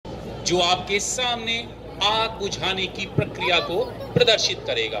जो आपके सामने आग बुझाने की प्रक्रिया को प्रदर्शित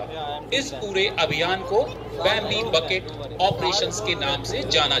करेगा। इस पूरे अभियान को फैमिली बकेट ऑपरेशंस के नाम से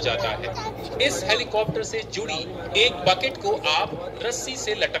जाना जाता है। इस हेलीकॉप्टर से जुड़ी एक बकेट को आप रस्सी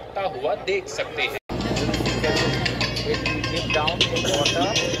से लटकता हुआ देख सकते हैं।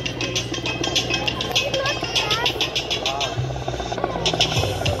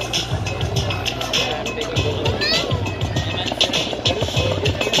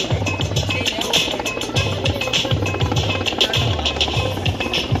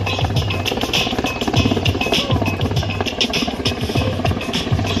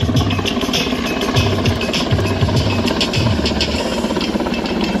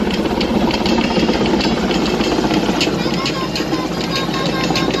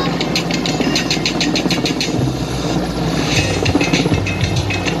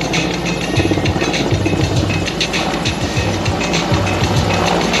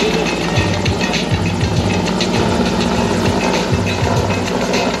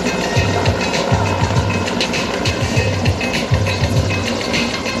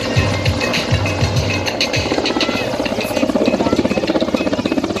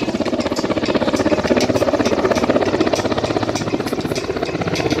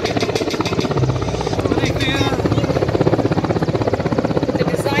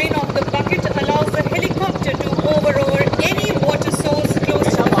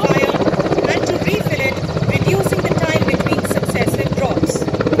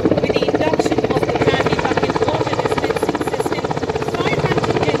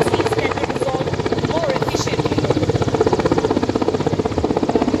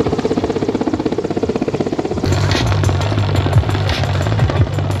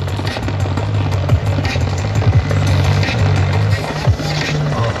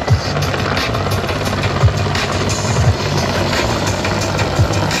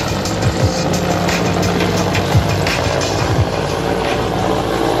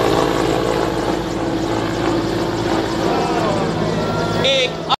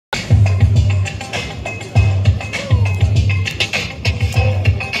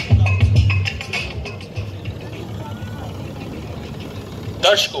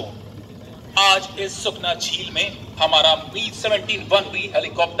 दर्शकों, आज इस सुखना झील में हमारा Mi-17 1B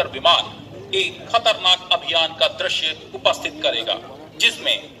हेलीकॉप्टर विमान एक खतरनाक अभियान का दृश्य उपस्थित करेगा,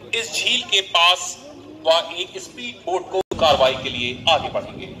 जिसमें इस झील के पास वह एक स्पीड बोट को कार्रवाई के लिए आगे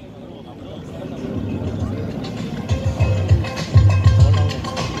बढ़ेंगे।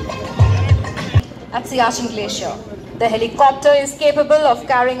 At Siachen Glacier, the helicopter is capable of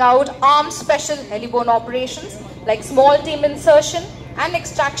carrying out armed special heliborne operations like small team insertion and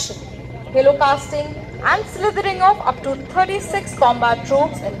extraction, helocasting and slithering of up to 36 combat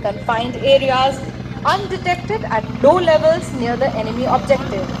troops in confined areas undetected at low levels near the enemy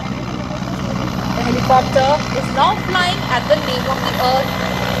objective. The helicopter is now flying at the nape of the earth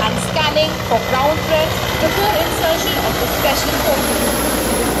and scanning for ground threats before insertion of the special forces.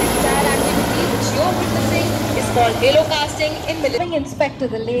 This entire activity which you are witnessing is called helocasting in military. Inspect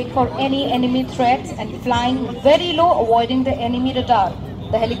the lake for any enemy threats and flying very low, avoiding the enemy radar.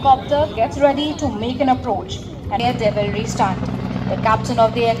 The helicopter gets ready to make an approach and a devilry stunt. The captain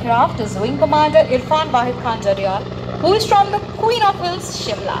of the aircraft is Wing Commander Irfan Wahid Khanjaria, who is from the Queen of Hills,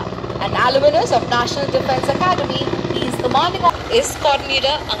 Shimla. An alumnus of National Defence Academy, he is commanding of Squad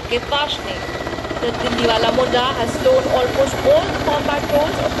Leader Ankit Vashne. The Dindiwala Munda has flown almost all the combat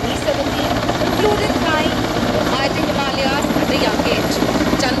roles of Mi-17, including flying the mighty Himalayas at a young age.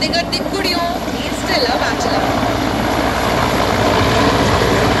 Chandigarh di Kudiyon, he is still a bachelor.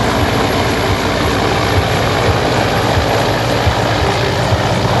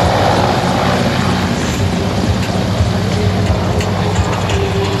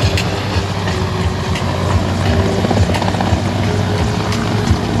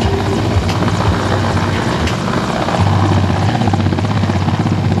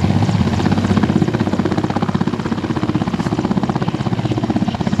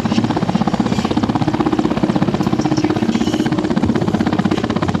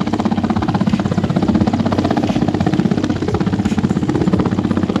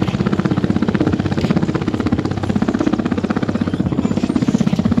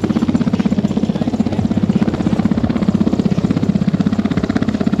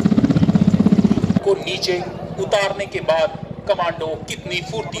 नीचे उतारने के बाद commando कितनी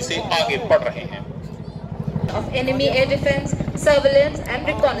फुर्ती से आगे बढ़ रहे हैं। Of enemy air defense, surveillance and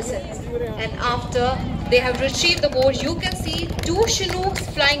reconnaissance. And after they have retrieved the boat, you can see two Chinooks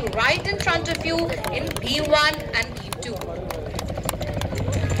flying right in front of you in B1 and B2.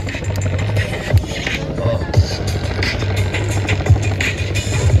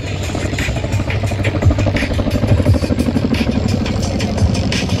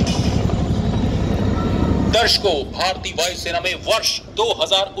 दर्शकों, भारतीय वायुसेना में वर्ष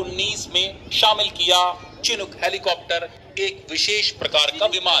 2019 में शामिल किया चिनूक हेलीकॉप्टर एक विशेष प्रकार का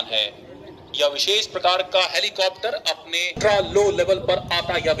विमान है। यह विशेष प्रकार का हेलीकॉप्टर अपने अल्ट्रा लो लेवल पर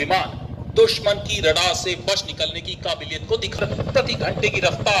आता यह विमान दुश्मन की रडार से बच निकलने की काबिलियत को दिखा प्रति घंटे की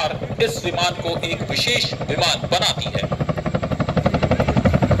रफ्तार इस विमान को एक विशेष विमान बनाती है।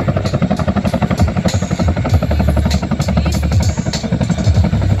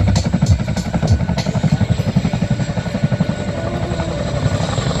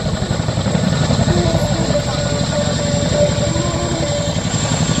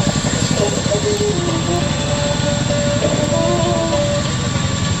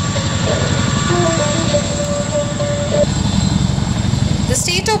 The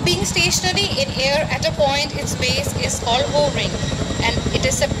state of being stationary in air at a point in space is called hovering, and it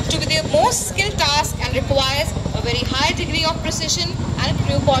is to be the most skilled task and requires a very high degree of precision and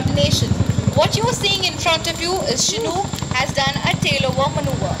crew coordination. What you are seeing in front of you is Chinook has done a tail-over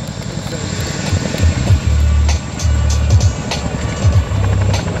maneuver.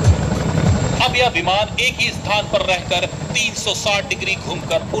 अब यह विमान एक ही स्थान पर रहकर 360 degree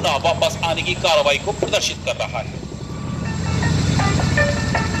घूमकर पुनः वापस आने की कार्रवाई को प्रदर्शित कर रहा है।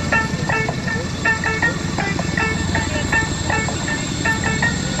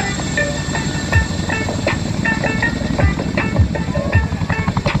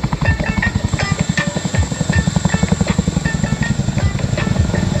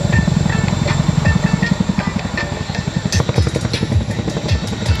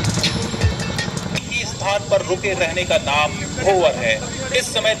 पर रुके रहने का नाम होवर है। इस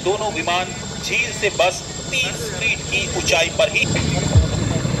समय दोनों विमान झील से बस 30 फीट की ऊंचाई पर ही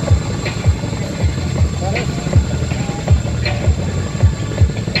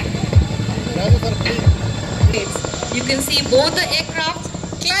You can see both the aircraft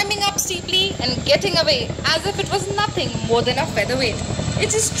climbing up steeply and getting away as if it was nothing more than a featherweight.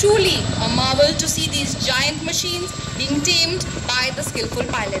 It is truly a marvel to see these giant machines being tamed by the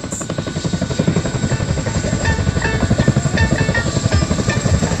skillful pilots.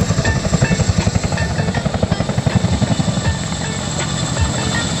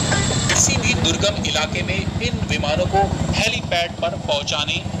 दुर्गम इलाके में इन विमानों को helipad पर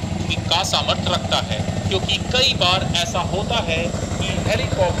पहुंचाने का सामर्थ्य रखता है, क्योंकि कई बार ऐसा होता है कि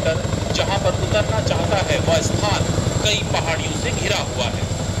हेलीकॉप्टर जहां पर उतरना चाहता है वह स्थान कई पहाड़ियों से घिरा हुआ है।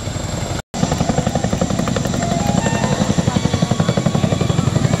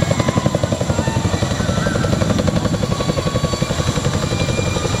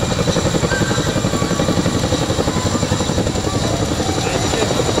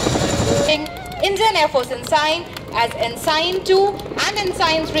 Indian Air Force Ensign as Ensign 2 and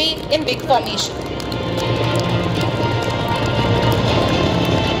Ensign 3 in big formation.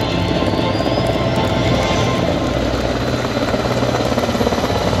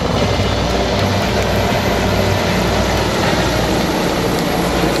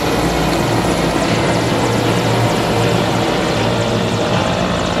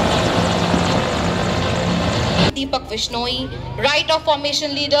 Vishnoi, right of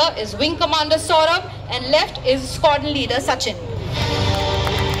formation leader is Wing Commander Saurabh and left is Squadron Leader Sachin.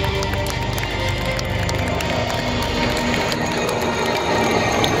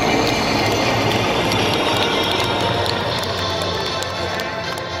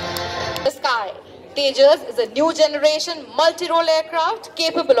 The Sky. Tejas is a new generation multi-role aircraft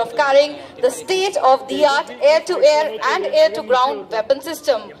capable of carrying the state-of-the-art air-to-air and air-to-ground weapon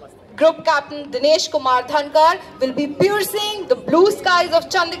system. Group Captain Dinesh Kumar Dhankar will be piercing the blue skies of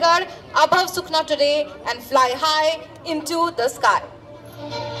Chandigarh above Sukhna today and fly high into the sky.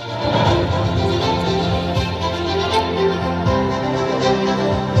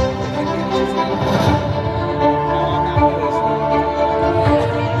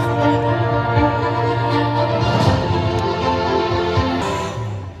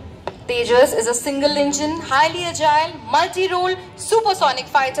 Tejas is a single-engine, highly agile, multi-role, supersonic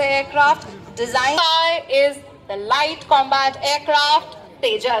fighter aircraft. Designed is the light combat aircraft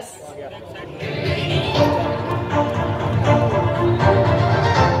Tejas.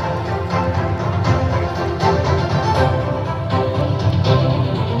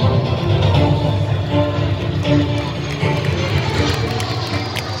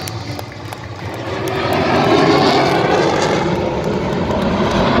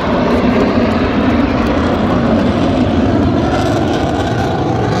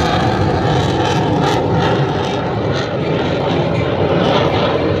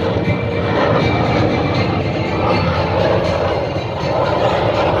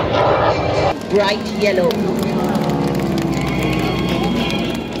 Bright yellow.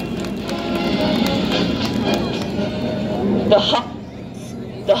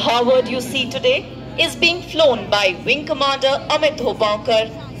 The Harvard you see today is being flown by Wing Commander Amit Hopankar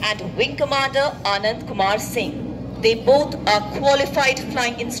and Wing Commander Anand Kumar Singh. They both are qualified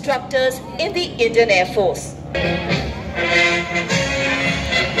flying instructors in the Indian Air Force.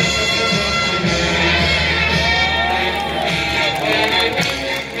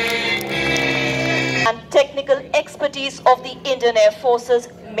 And technical expertise of the Indian Air Forces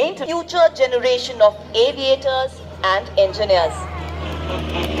maintain future generation of aviators and engineers.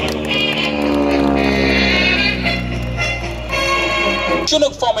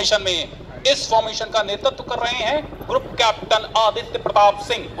 चुनुक formation में इस formation का नेतृत्व कर रहे हैं group captain Aditya Pratap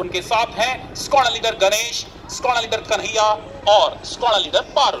Singh. उनके साथ हैं squadron leader Ganesh, squadron leader Kanhaiya और squadron leader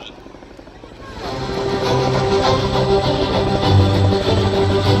Parul.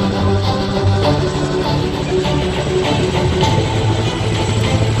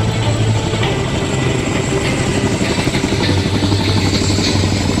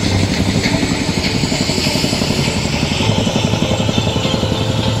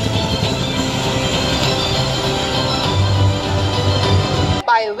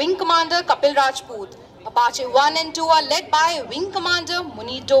 By Wing Commander Kapil Rajput. Apache 1 and 2 are led by Wing Commander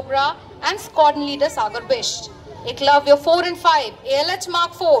Munir Dogra and Squadron Leader Sagar Bisht. Eklavya 4 and 5, ALH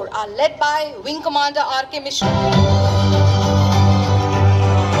Mark 4 are led by Wing Commander RK Mishra.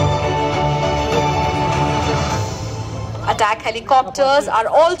 Attack helicopters are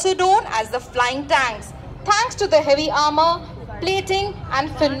also known as the flying tanks. Thanks to the heavy armor, plating and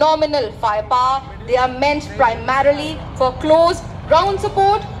phenomenal firepower, they are meant primarily for close ground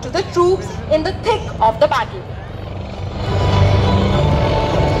support to the troops in the thick of the battle.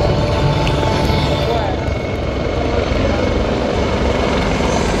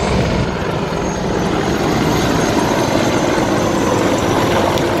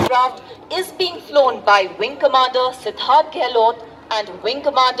 Aircraft is being flown by Wing Commander Siddharth Gehlot and Wing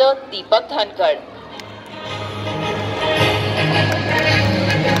Commander Deepak Dhankar.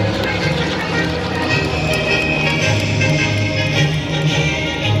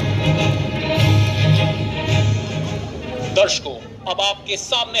 दर्शकों, अब आपके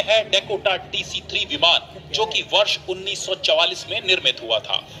सामने है Dakota DC-3 विमान, जो कि वर्ष 1944 में निर्मित हुआ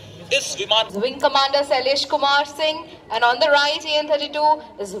था। इस विमान Wing Commander Sailesh Kumar Singh, and on the right AN-32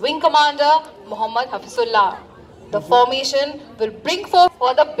 is Wing Commander Muhammad Hafizullah. The formation will bring forth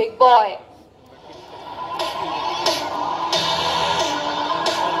for the big boy.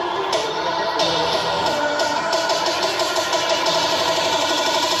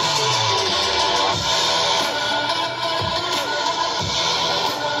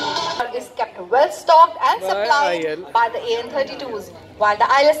 Is kept well stocked and supplied by the AN-32s, while the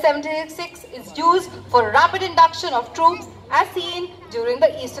IL-76 is used for rapid induction of troops as seen during the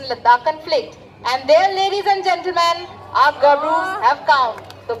Eastern Ladakh conflict. And there, ladies and gentlemen, our Gabrus have come,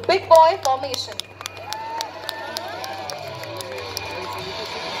 the big boy formation.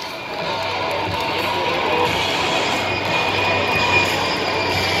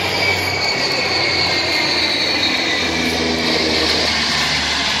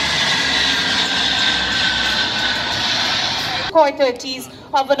 Koi-30s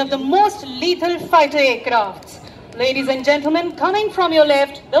are one of the most lethal fighter aircrafts. Ladies and gentlemen, coming from your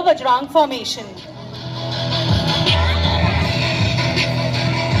left, the Vajrang formation.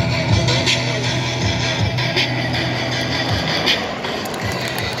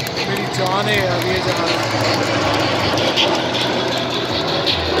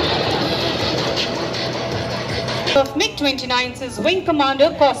 Of MiG-29s is Wing Commander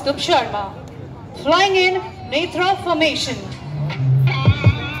Kaustubh Sharma. Flying in Netra formation.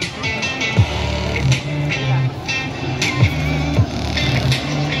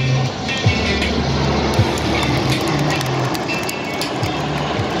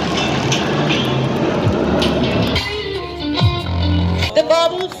 The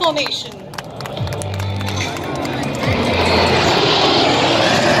Babel formation.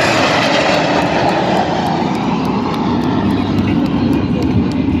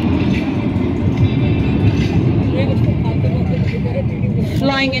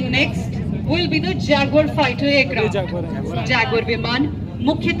 Flying in next will be the Jaguar fighter aircraft. Jaguar विमान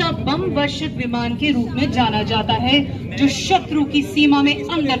मुख्यतः बम वर्षित विमान के रूप में जाना जाता है, जो शत्रु की सीमा में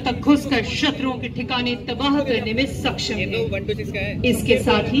अंदर तक घुसकर शत्रुओं के ठिकाने तबाह करने में सक्षम है। इसके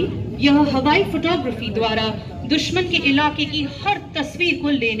साथ ही यह हवाई फोटोग्राफी द्वारा दुश्मन के इलाके की हर तस्वीर को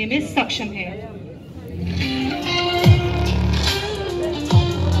लेने में सक्षम है।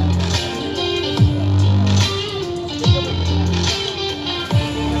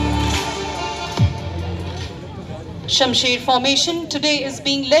 Shamsher formation today is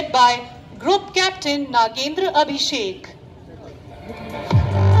being led by Group Captain Nagendra Abhishek.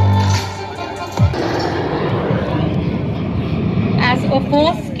 A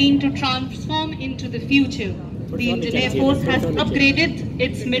force keen to transform into the future. The Indian Air Force has upgraded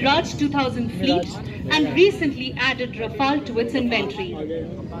its Mirage 2000 fleet and recently added Rafale to its inventory.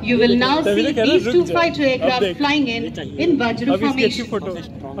 You will now see these two fighter aircraft flying in Vajra formation.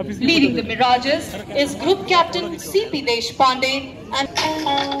 Leading the Mirages is Group Captain C.P. Deshpande and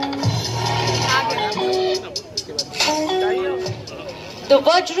the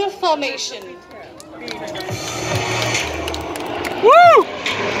Vajra formation. Woo!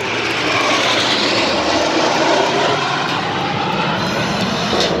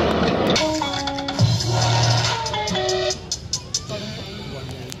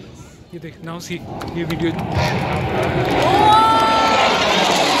 Now see ये video.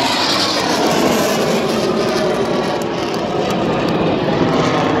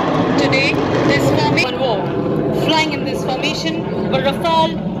 Today, this formation war. Flying in this formation were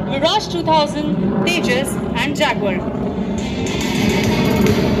Rafale, Mirage 2000, Tejas and Jaguar.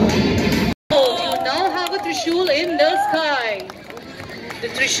 You now have a Trishul in the sky. The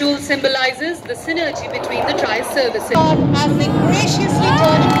Trishul symbolizes the synergy between the tri-services. As they graciously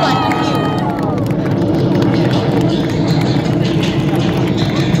turn in front of you.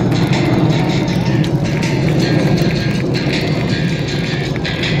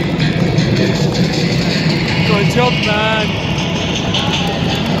 Good job, man.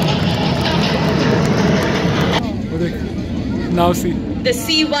 Now see. The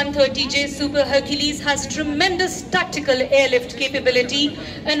C-130J Super Hercules has tremendous tactical airlift capability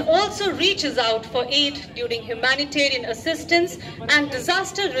and also reaches out for aid during humanitarian assistance and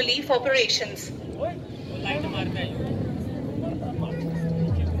disaster relief operations.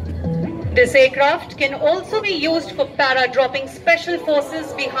 This aircraft can also be used for para-dropping special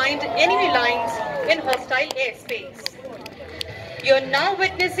forces behind enemy lines in hostile airspace. You are now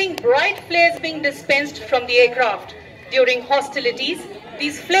witnessing bright flares being dispensed from the aircraft. During hostilities,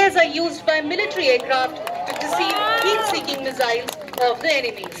 these flares are used by military aircraft to deceive heat-seeking missiles of the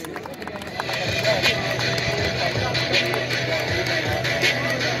enemies.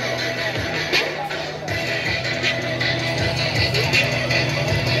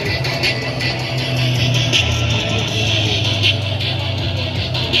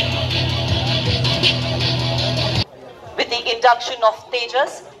 With the induction of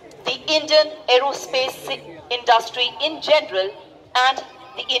Tejas, the Indian aerospace industry in general and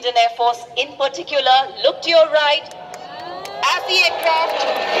the Indian Air Force in particular, look to your right as the aircraft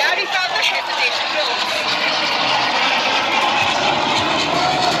carries out the hesitation roll.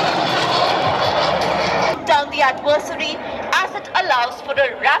 Down the adversary as it allows for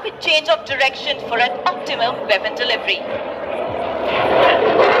a rapid change of direction for an optimum weapon delivery.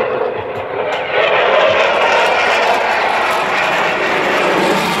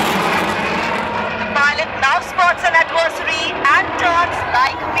 Now spots an adversary and turns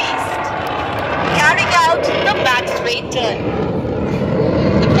like a beast, carrying out the max rate turn.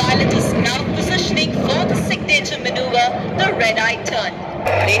 The pilot is now positioning for the signature maneuver, the red-eye turn.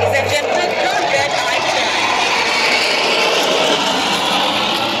 Ladies and gentlemen, the red-eye turn.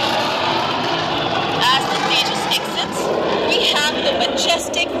 As the Tejas exits, we have the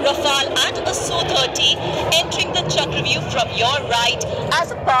majestic Rafale and a Su-30 entering the Chakravyuh from your right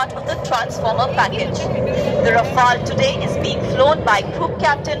as a part of the Transformer package. The Rafale today is being flown by Group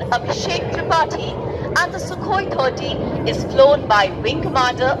Captain Abhishek Tripathi and the Sukhoi 30 is flown by Wing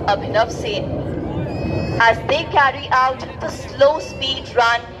Commander Abhinav Sen. As they carry out the slow speed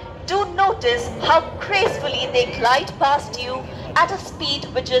run, do notice how gracefully they glide past you at a speed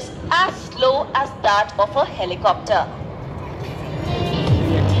which is as slow as that of a helicopter.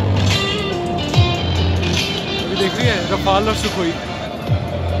 देख रही है Rafale और Sukhoi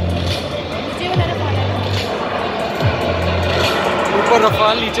ऊपर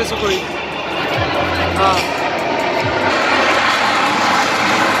Rafale नीचे Sukhoi हाँ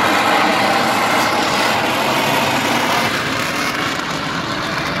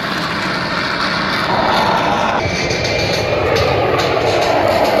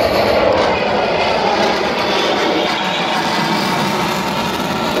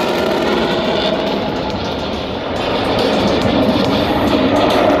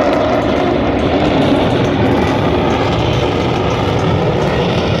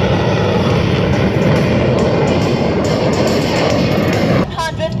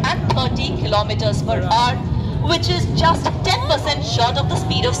km/h, which is just 10% short of the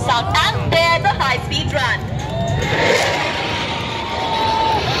speed of sound, and there the high-speed run.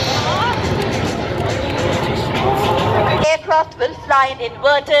 Aircraft will fly in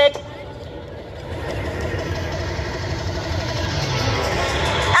inverted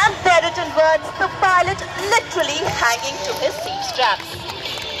and there it is downwards, the pilot literally hanging to his seat straps.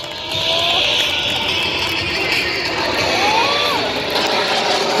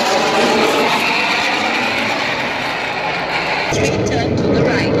 Straight turn to the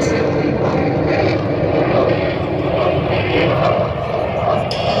right.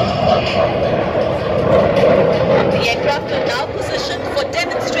 The aircraft are now positioned for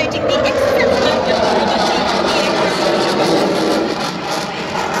demonstrating the exceptional maneuverability of the aircraft.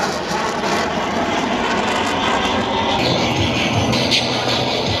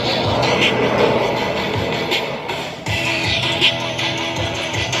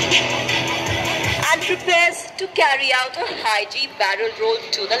 And prepares to carry out a high G barrel roll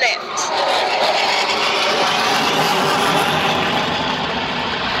to the left.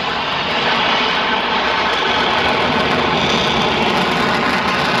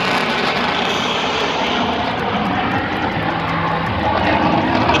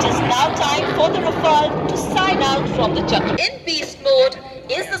 For the Rafale to sign out from the jungle. In beast mode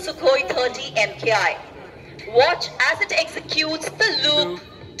is the Sukhoi 30 MKI. Watch as it executes the loop,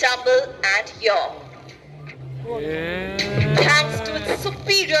 tumble and yaw. Thanks to its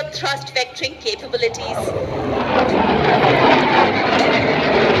superior thrust vectoring capabilities.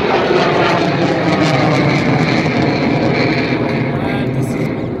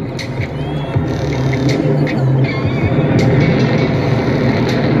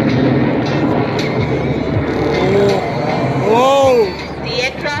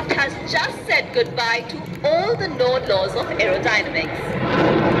 Goodbye to all the known laws of aerodynamics.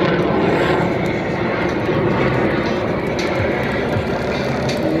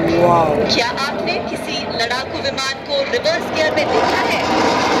 Wow. क्या आपने किसी लड़ाकू विमान को reverse gear में देखा है?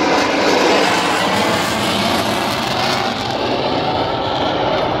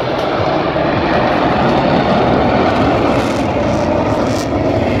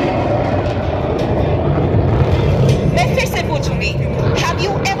 मैं फिर से पूछूंगी, have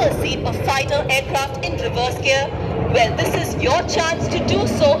you ever seen a fighter aircraft in reverse gear? Well, this is your chance to do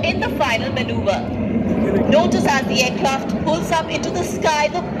so in the final maneuver. Notice as the aircraft pulls up into the sky,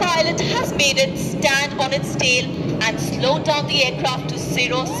 the pilot has made it stand on its tail and slow down the aircraft to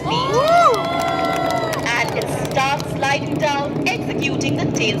 0 speed. And it starts sliding down, executing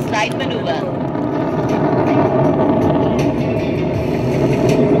the tail slide maneuver.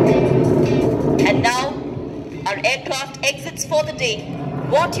 And now, our aircraft exits for the day.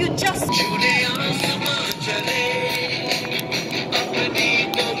 What you just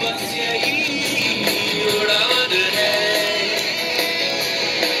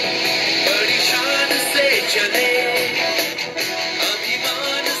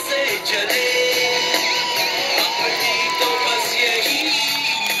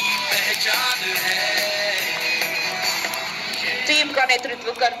का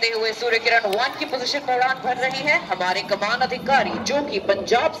नेतृत्व करते हुए सूर्य किरण 1 की position पर उड़ान भर रही है हमारे कमान अधिकारी जो कि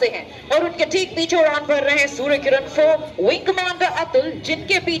पंजाब से हैं और उनके ठीक पीछे उड़ान भर रहे हैं सूर्य किरण 4 विंग कमांडर अतुल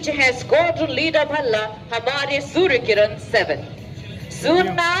जिनके पीछे है स्क्वाड्रन लीडर भल्ला हमारे Surya Kiran 7. Soon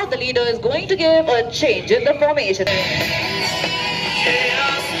now the leader is going to give a change in the formation.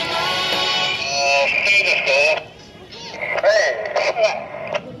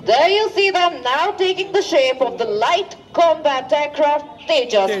 There you see them now taking the shape of the light combat aircraft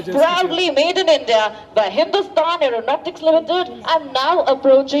Tejas, proudly made in India by Hindustan Aeronautics Limited and now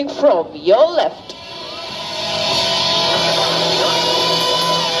approaching from your left.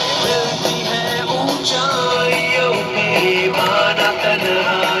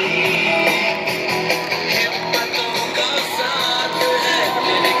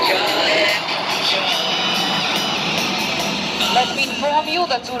 Let me inform you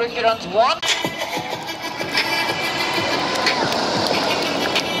that Surya Kiran's 1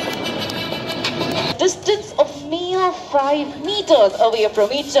 distance of mere 5 meters away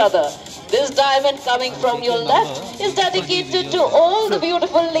from each other. This diamond coming from your left is dedicated to all the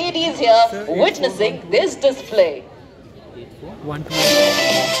beautiful ladies here witnessing this display. 1 2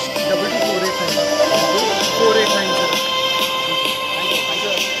 double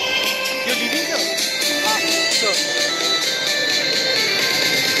 4890. You're leaving here? Sure.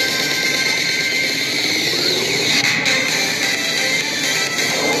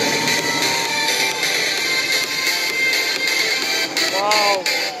 Wow.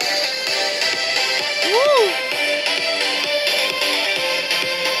 Woo!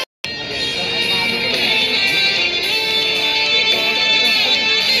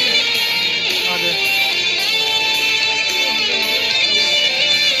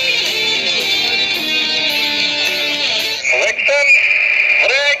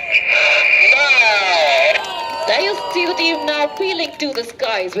 appealing to the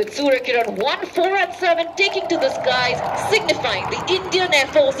skies with Surya Kiran 1, 4 and 7 taking to the skies, signifying the Indian Air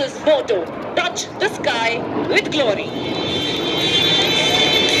Force's motto, touch the sky with glory.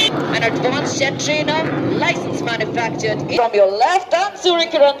 An advanced jet trainer, license manufactured from your left, and Surya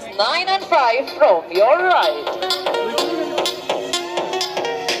Kiran's 9 and 5 from your right.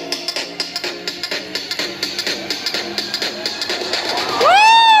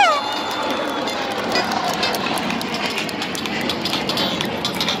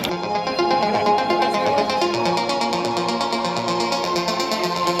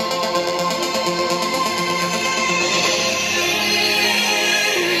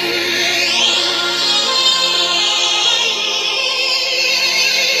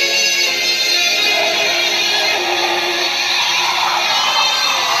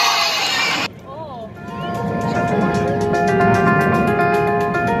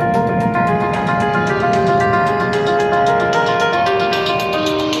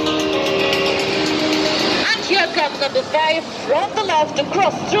 Number 5 from the left to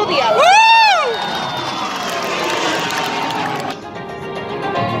cross through the alley.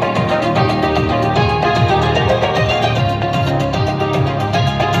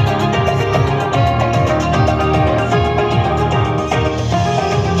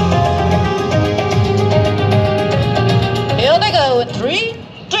 Here they go in 3,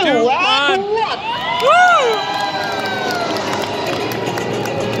 2 and 1.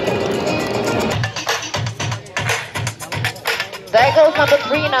 There goes number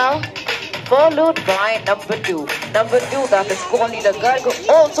 3 now, followed by number 2. Number 2, that is squad leader Garg,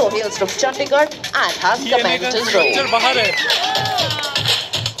 also hails from Chandigarh and has commenced his role.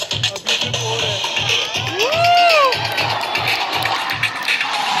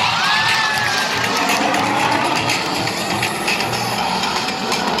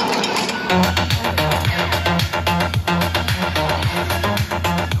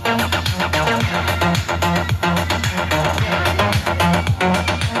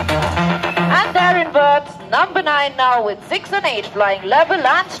 Number 9 now with 6 and 8 flying level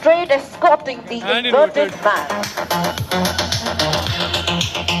and straight, escorting the inverted man.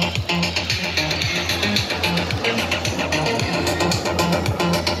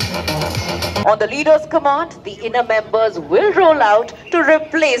 On the leader's command, the inner members will roll out to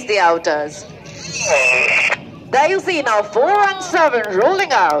replace the outers. There you see now 4 and 7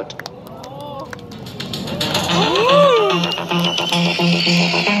 rolling out.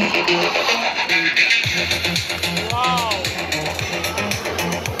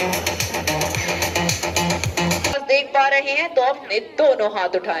 देख पा रहे हैं तो अपने दोनों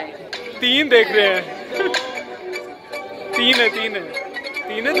हाथ उठाएं। 3 देख रहे हैं। 3 है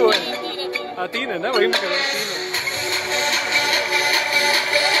 2 है। हाँ 3 है ना, वही मैं कह रहा हूँ 3 है।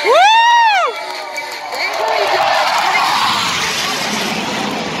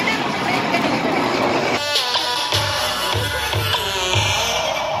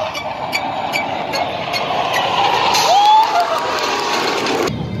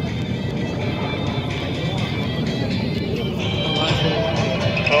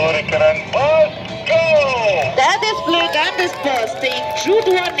 There they split and dispersed, staying true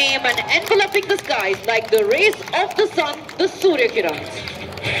to our name and enveloping the skies like the rays of the sun, the Surya Kirans.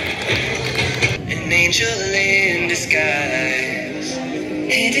 An angel in disguise,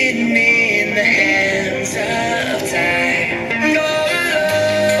 hidden in the hands of time.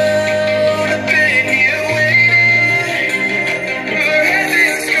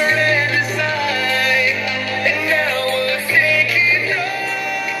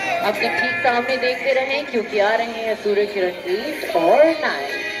 अपने ठीक सामने देखते रहें क्योंकि आ रहे हैं सूर्य किरण 8 और 9.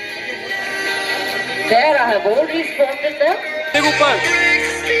 There I have already spotted them.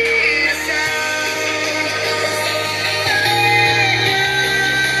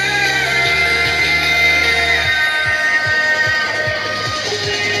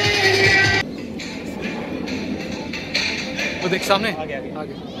 वो देख सामने आगे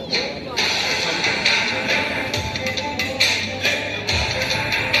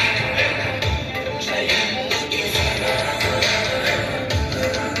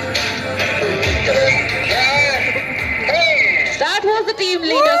That was the team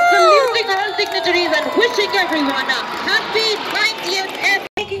leader saluting all dignitaries and wishing everyone a happy 90th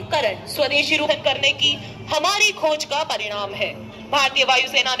करण स्वदेशी रूप करने की हमारी खोज का परिणाम है. भारतीय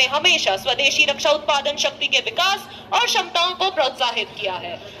वायुसेना ने हमेशा स्वदेशी रक्षा उत्पादन शक्ति के विकास और क्षमताओं को प्रोत्साहित किया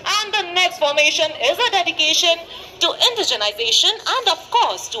है. And the next formation is a dedication to indigenization and of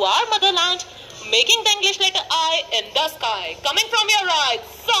course to our motherland, making the English letter I in the sky. Coming from your right,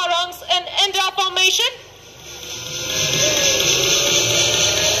 Sarangs in Indra formation.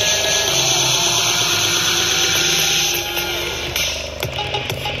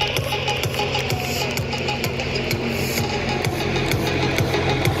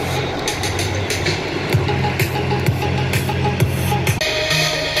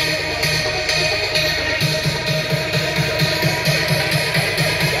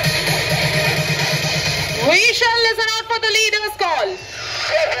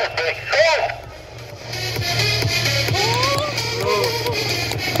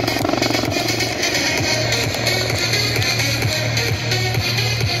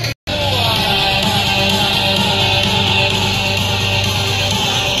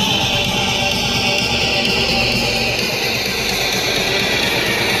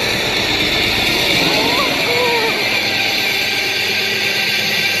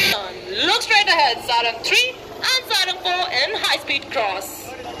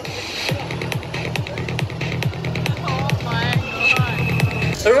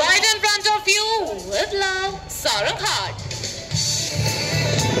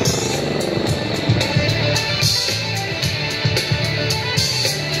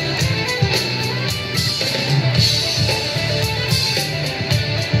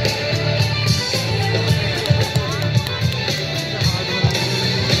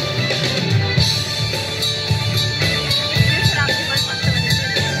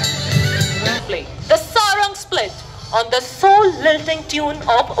 haunting tune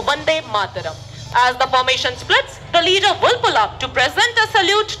of Vande Mataram. As the formation splits, the leader will pull up to present a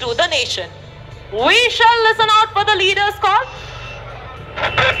salute to the nation. We shall listen out for the leader's call.